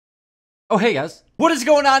Oh, hey guys. What is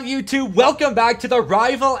going on, YouTube? Welcome back to the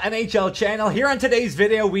Rival NHL channel. Here on today's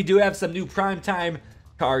video, we do have some new primetime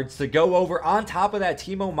cards to go over. On top of that,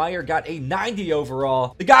 Timo Meier got a 90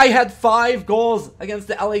 overall. The guy had 5 goals against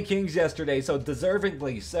the LA Kings yesterday, so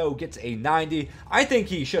deservingly so gets a 90. I think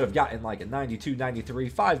he should have gotten like a 92, 93.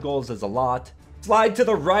 5 goals is a lot. Slide to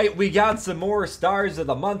the right, we got some more Stars of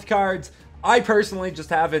the Month cards. I personally just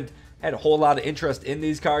haven't had a whole lot of interest in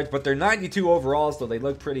these cards, but they're 92 overall, so they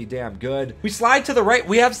look pretty damn good. We slide to the right,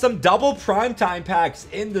 we have some double primetime packs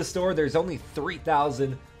in the store. There's only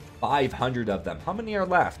 3,500 of them. How many are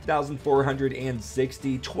left?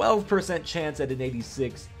 1,460, 12% chance at an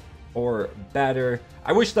 86 or better.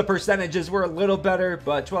 I wish the percentages were a little better,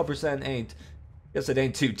 but 12% ain't, guess it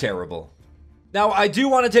ain't too terrible. Now, I do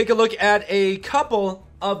want to take a look at a couple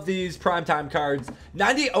of these primetime cards.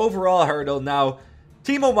 90 overall Hurdle. Now,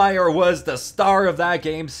 Timo Meier was the star of that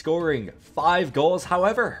game, scoring 5 goals.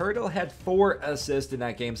 However, Hurdle had 4 assists in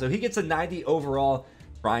that game, so he gets a 90 overall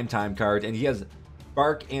primetime card, and he has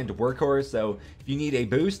Spark and Workhorse. So if you need a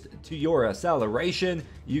boost to your acceleration,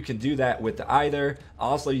 you can do that with either.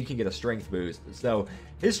 Also, you can get a strength boost. So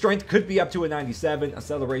his strength could be up to a 97,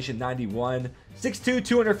 acceleration 91, 6'2",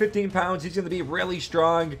 215 pounds. He's going to be really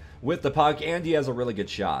strong with the puck, and he has a really good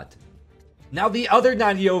shot. Now, the other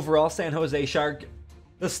 90 overall San Jose Shark,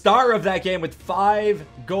 the star of that game with 5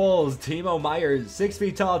 goals, Timo Meier, 6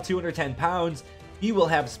 feet tall, 210 pounds. He will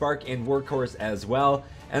have Spark and Workhorse as well.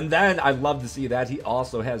 And then I love to see that he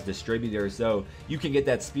also has Distributor, so you can get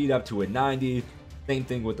that speed up to a 90. Same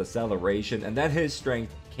thing with acceleration, and then his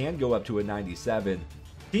strength can go up to a 97.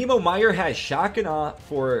 Timo Meier has Shock and Awe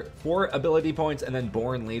for 4 ability points, and then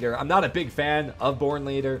Born Leader. I'm not a big fan of Born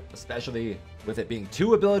Leader, especially with it being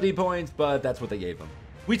 2 ability points, but that's what they gave him.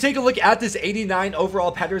 We take a look at this 89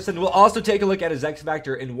 overall Pettersson. We'll also take a look at his X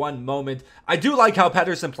Factor in one moment. I do like how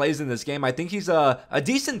Pettersson plays in this game. I think he's a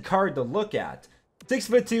decent card to look at.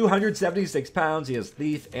 6'2", 176 pounds. He has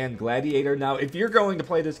Thief and Gladiator. Now, if you're going to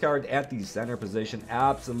play this card at the center position,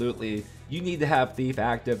 absolutely, you need to have Thief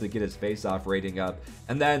active to get his face-off rating up.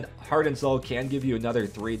 And then Heart and Soul can give you another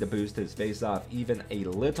 3 to boost his face-off even a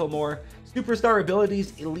little more. Superstar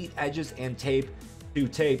abilities, Elite Edges, and Tape to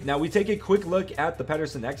tape. Now we take a quick look at the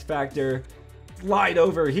Pettersson X Factor. Slide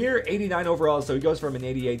over here, 89 overall, so he goes from an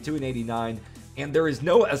 88 to an 89, and there is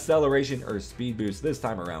no acceleration or speed boost this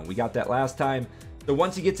time around. We got that last time. So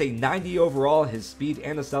once he gets a 90 overall, his speed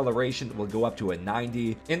and acceleration will go up to a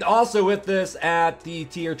 90. And also with this, at the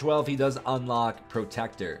tier 12, he does unlock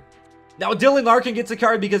Protector. Now, Dylan Larkin gets a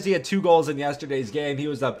card because he had 2 goals in yesterday's game. He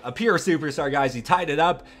was a pure superstar, guys. He tied it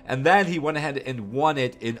up, and then he went ahead and won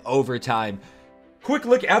it in overtime. Quick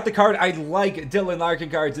look at the card. I like Dylan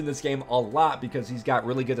Larkin cards in this game a lot because he's got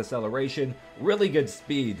really good acceleration, really good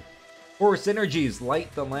speed. For synergies,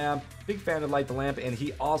 Light the Lamp. Big fan of Light the Lamp, and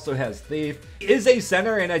he also has Thief. He is a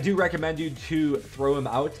center, and I do recommend you to throw him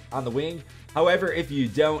out on the wing. However, if you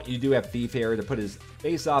don't, you do have Thief here to put his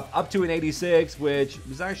face-off up to an 86, which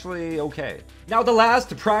is actually okay. Now, the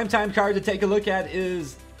last primetime card to take a look at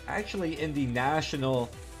is actually in the National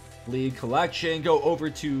League collection. Go over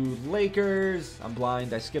to Lakers. I'm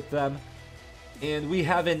blind, I skipped them. And we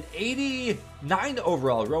have an 89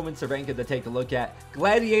 overall Roman Cervenka to take a look at.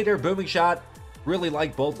 Gladiator, Booming Shot. Really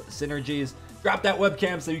like both synergies. Drop that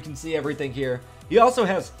webcam so you can see everything here. He also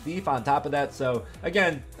has Thief on top of that. So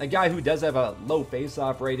again, a guy who does have a low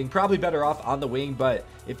face-off rating. Probably better off on the wing, but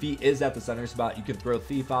if he is at the center spot, you can throw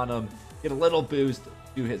Thief on him. Get a little boost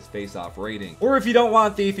to his face-off rating. Or if you don't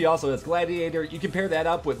want Thief, he also has Gladiator. You can pair that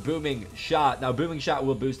up with Booming Shot. Now, Booming Shot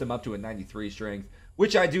will boost him up to a 93 strength,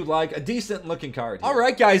 which I do like. A decent looking card here. All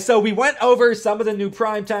right, guys, so we went over some of the new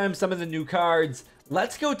primetime, some of the new cards.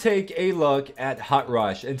 Let's go take a look at Hut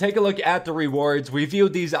Rush and take a look at the rewards. We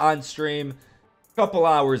viewed these on stream a couple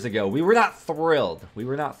hours ago. We were not thrilled. We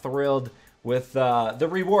were not thrilled with the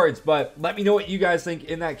rewards, but let me know what you guys think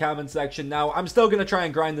in that comment section. Now, I'm still going to try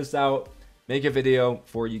and grind this out, make a video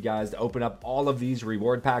for you guys to open up all of these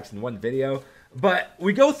reward packs in one video. But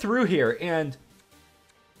we go through here and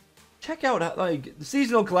check out, like, the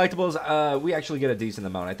seasonal collectibles. We actually get a decent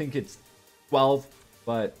amount. I think it's 12,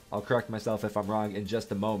 but I'll correct myself if I'm wrong in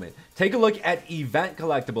just a moment. Take a look at event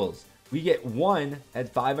collectibles. We get 1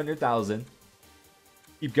 at 500,000.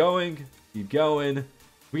 Keep going, keep going.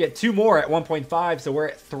 We get 2 more at 1.5, so we're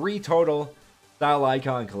at 3 total Style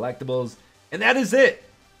Icon collectibles. And that is it.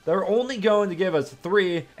 They're only going to give us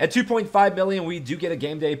 3. At 2.5 million, we do get a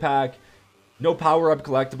game day pack. No power-up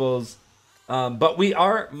collectibles. But we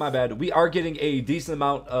are, my bad, we are getting a decent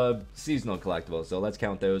amount of seasonal collectibles. So let's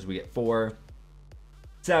count those. We get 4,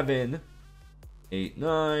 7, 8,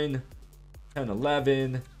 9, 10,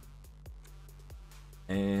 11,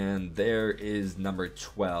 And there is number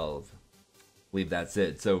 12. I believe that's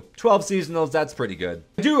it. So 12 seasonals, that's pretty good.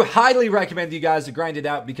 I do highly recommend you guys to grind it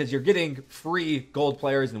out because you're getting free gold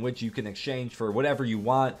players in which you can exchange for whatever you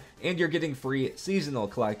want. And you're getting free seasonal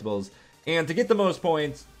collectibles. And to get the most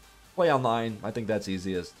points, play online. I think that's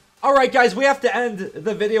easiest. Alright guys, we have to end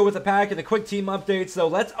the video with a pack and a quick team update. So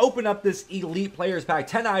let's open up this Elite Players pack.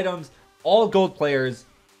 10 items, all gold players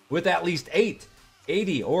with at least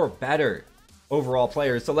 80 or better overall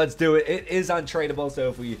players. So let's do it. It is untradeable, so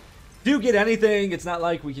if we do get anything, it's not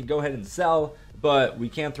like we can go ahead and sell, but we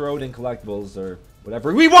can't throw it in collectibles or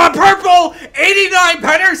whatever. We want purple! 89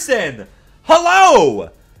 Pedersen!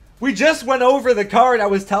 Hello! We just went over the card. I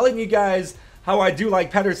was telling you guys how I do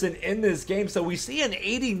like Pedersen in this game, so we see an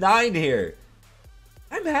 89 here.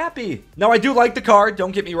 I'm happy. Now, I do like the card,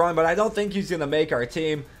 don't get me wrong, but I don't think he's going to make our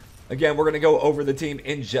team. Again, we're going to go over the team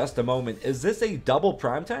in just a moment. Is this a double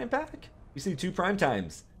primetime pack? You see 2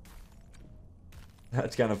 primetimes.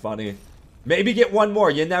 That's kind of funny. Maybe get one more.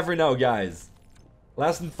 You never know, guys.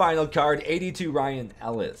 Last and final card, 82 Ryan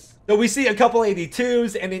Ellis. So we see a couple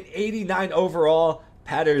 82s and an 89 overall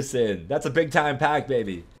Pedersen. That's a big time pack,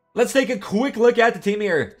 baby. Let's take a quick look at the team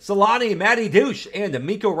here. Solani, Matty Douche, and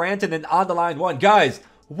Mikko Rantanen on the line 1. Guys,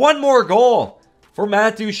 one more goal for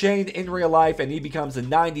Matt Duchene in real life, and he becomes a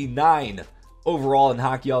 99 overall in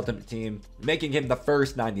Hockey Ultimate Team, making him the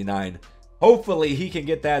first 99. Hopefully, he can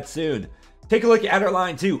get that soon. Take a look at our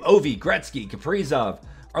line 2. Ovi, Gretzky, Kaprizov.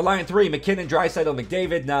 Our line 3, McKinnon, Draisaitl,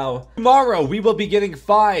 McDavid. Now, tomorrow, we will be getting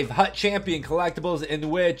 5 Hut Champion collectibles in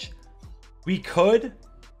which we could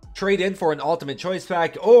trade in for an Ultimate Choice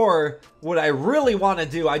Pack, or what I really want to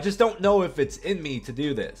do, I just don't know if it's in me to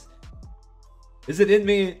do this. Is it in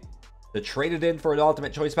me to trade it in for an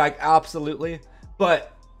Ultimate Choice Pack? Absolutely.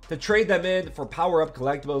 But to trade them in for power-up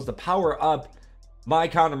collectibles, to power up my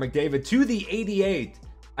Connor McDavid to the 88,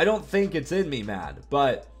 I don't think it's in me, man.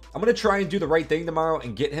 But I'm going to try and do the right thing tomorrow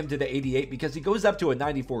and get him to the 88 because he goes up to a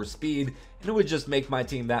 94 speed, and it would just make my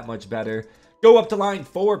team that much better. Go up to line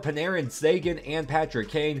 4, Panarin, Sagan, and Patrick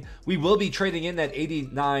Kane. We will be trading in that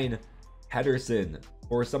 89 Pedersen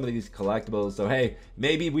for some of these collectibles. So, hey,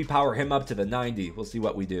 maybe we power him up to the 90. We'll see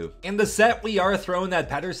what we do. And the set we are throwing that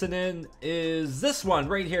Pedersen in is this one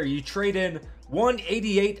right here. You trade in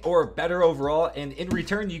 188 or better overall, and in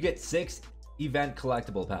return, you get 6 event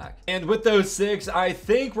collectible pack. And with those 6, I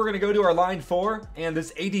think we're going to go to our line 4, and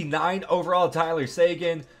this 89 overall Tyler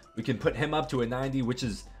Sagan, we can put him up to a 90, which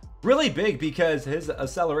is really big because his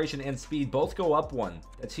acceleration and speed both go up 1.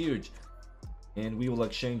 That's huge. And we will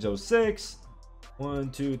exchange those 6.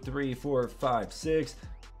 1, 2, 3, 4, 5, 6.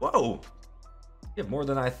 Whoa. You have more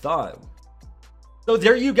than I thought. So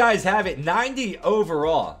there you guys have it. 90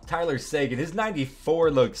 overall. Tyler Sagan. His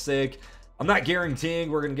 94 looks sick. I'm not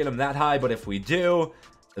guaranteeing we're going to get him that high, but if we do,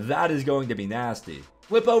 that is going to be nasty.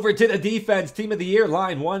 Flip over to the defense. Team of the year.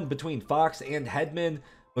 Line 1 between Fox and Hedman.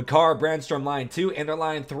 Makar, Brandstrom, line 2, and our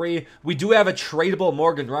line 3. We do have a tradable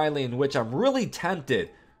Morgan Riley in which I'm really tempted,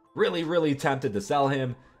 really tempted to sell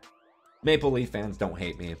him. Maple Leaf fans, don't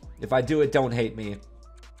hate me. If I do it, don't hate me.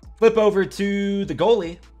 Flip over to the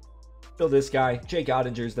goalie. Still this guy. Jake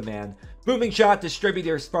Ottinger's the man. Booming Shot,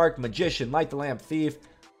 Distributor, Spark, Magician, Light the Lamp, Thief,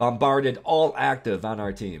 Bombarded, all active on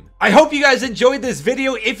our team. I hope you guys enjoyed this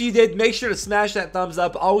video. If you did, make sure to smash that thumbs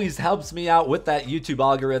up. Always helps me out with that YouTube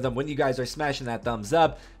algorithm when you guys are smashing that thumbs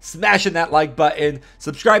up, smashing that like button.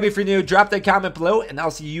 Subscribe if you're new, drop that comment below, and I'll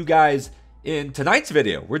see you guys in tonight's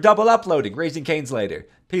video. We're double uploading Raising Cane's later.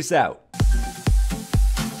 Peace out.